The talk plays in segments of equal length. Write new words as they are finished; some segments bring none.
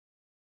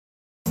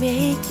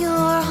Make your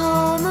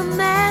home a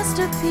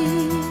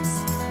masterpiece.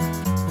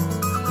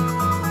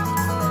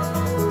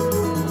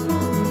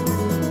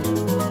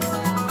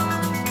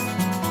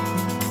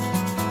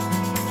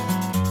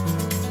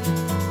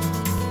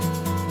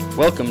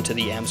 Welcome to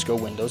the AMSCO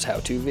Windows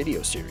How-To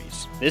video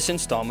series. This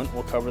installment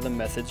will cover the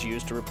methods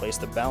used to replace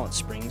the balance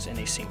springs in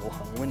a single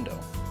hung window.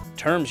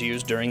 Terms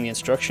used during the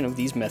instruction of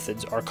these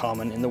methods are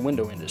common in the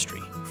window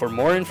industry. For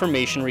more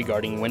information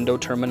regarding window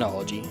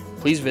terminology,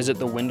 please visit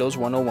the Windows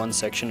 101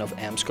 section of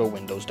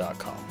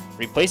AMSCOWindows.com.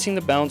 Replacing the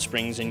balance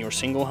springs in your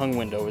single hung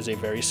window is a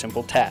very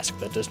simple task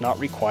that does not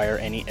require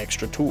any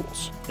extra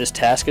tools. This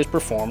task is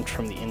performed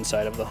from the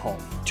inside of the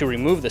home. To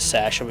remove the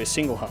sash of a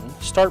single hung,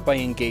 start by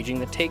engaging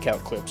the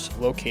takeout clips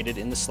located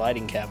in the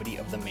sliding cavity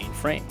of the main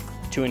frame.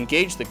 To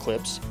engage the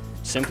clips,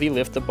 simply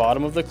lift the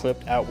bottom of the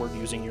clip outward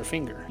using your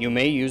finger. You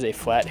may use a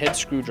flathead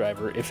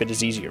screwdriver if it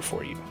is easier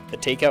for you. The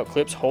takeout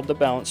clips hold the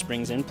balance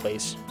springs in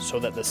place so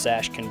that the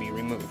sash can be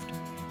removed.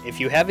 If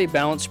you have a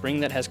balance spring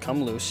that has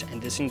come loose and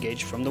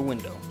disengaged from the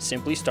window,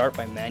 simply start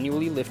by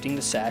manually lifting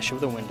the sash of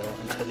the window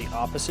until the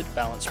opposite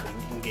balance spring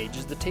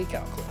engages the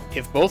takeout clip.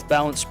 If both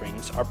balance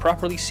springs are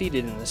properly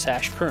seated in the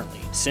sash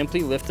currently,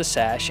 simply lift the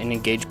sash and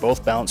engage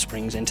both balance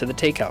springs into the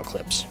takeout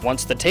clips.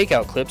 Once the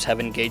takeout clips have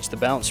engaged the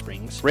balance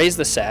springs, raise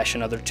the sash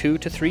another 2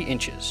 to 3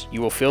 inches.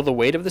 You will feel the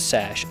weight of the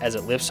sash as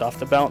it lifts off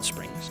the balance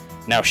springs.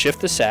 Now shift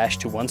the sash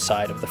to one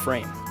side of the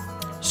frame.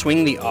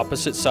 Swing the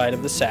opposite side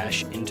of the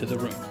sash into the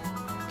room.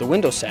 The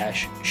window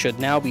sash should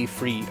now be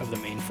free of the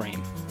main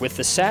frame. With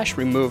the sash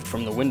removed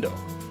from the window,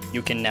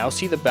 you can now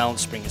see the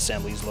balance spring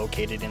assemblies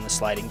located in the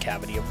sliding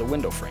cavity of the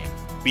window frame.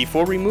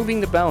 Before removing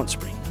the balance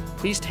spring,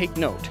 please take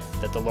note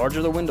that the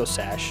larger the window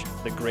sash,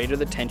 the greater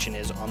the tension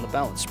is on the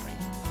balance spring.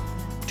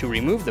 To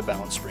remove the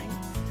balance spring,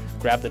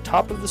 grab the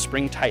top of the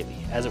spring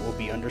tightly as it will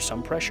be under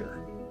some pressure.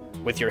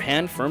 With your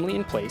hand firmly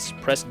in place,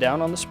 press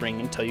down on the spring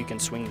until you can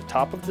swing the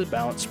top of the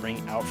balance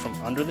spring out from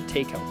under the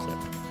takeout clip.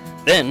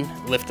 Then,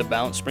 lift the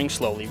balance spring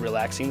slowly,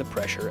 relaxing the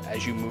pressure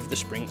as you move the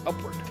spring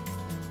upward.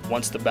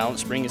 Once the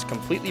balance spring is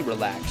completely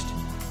relaxed,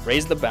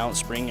 raise the balance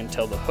spring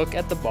until the hook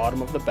at the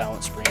bottom of the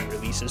balance spring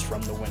releases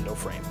from the window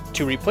frame.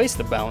 To replace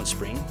the balance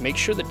spring, make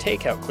sure the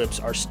takeout clips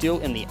are still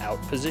in the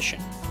out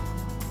position.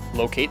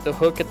 Locate the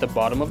hook at the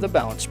bottom of the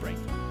balance spring.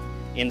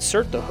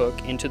 Insert the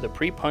hook into the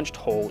pre-punched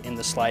hole in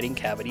the sliding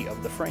cavity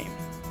of the frame.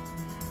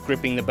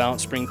 Gripping the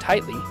balance spring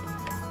tightly,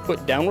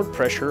 put downward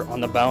pressure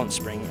on the balance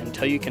spring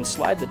until you can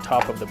slide the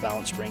top of the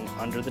balance spring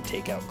under the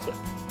takeout clip.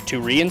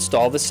 To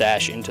reinstall the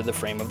sash into the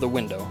frame of the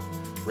window,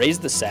 raise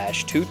the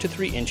sash 2 to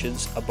 3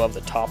 inches above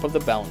the top of the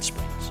balance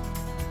springs.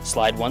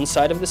 Slide one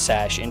side of the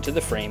sash into the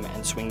frame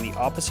and swing the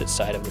opposite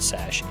side of the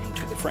sash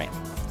into the frame.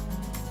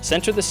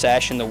 Center the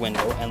sash in the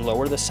window and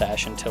lower the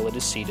sash until it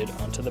is seated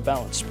onto the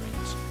balance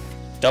springs.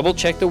 Double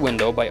check the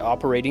window by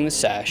operating the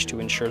sash to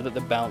ensure that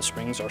the balance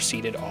springs are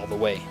seated all the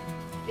way.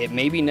 It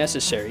may be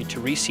necessary to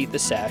reseat the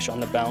sash on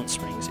the balance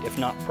springs if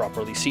not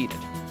properly seated.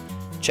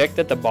 Check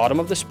that the bottom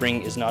of the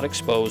spring is not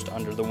exposed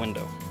under the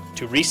window.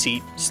 To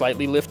reseat,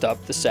 slightly lift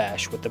up the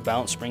sash with the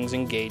balance springs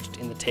engaged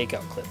in the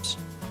takeout clips.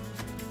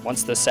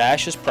 Once the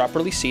sash is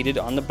properly seated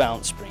on the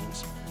balance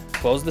springs,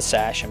 close the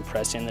sash and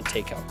press in the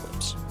takeout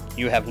clips.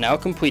 You have now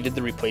completed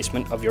the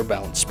replacement of your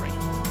balance spring.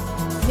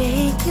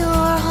 Make your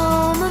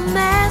home a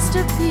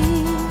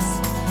masterpiece.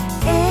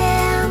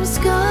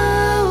 AMSCO.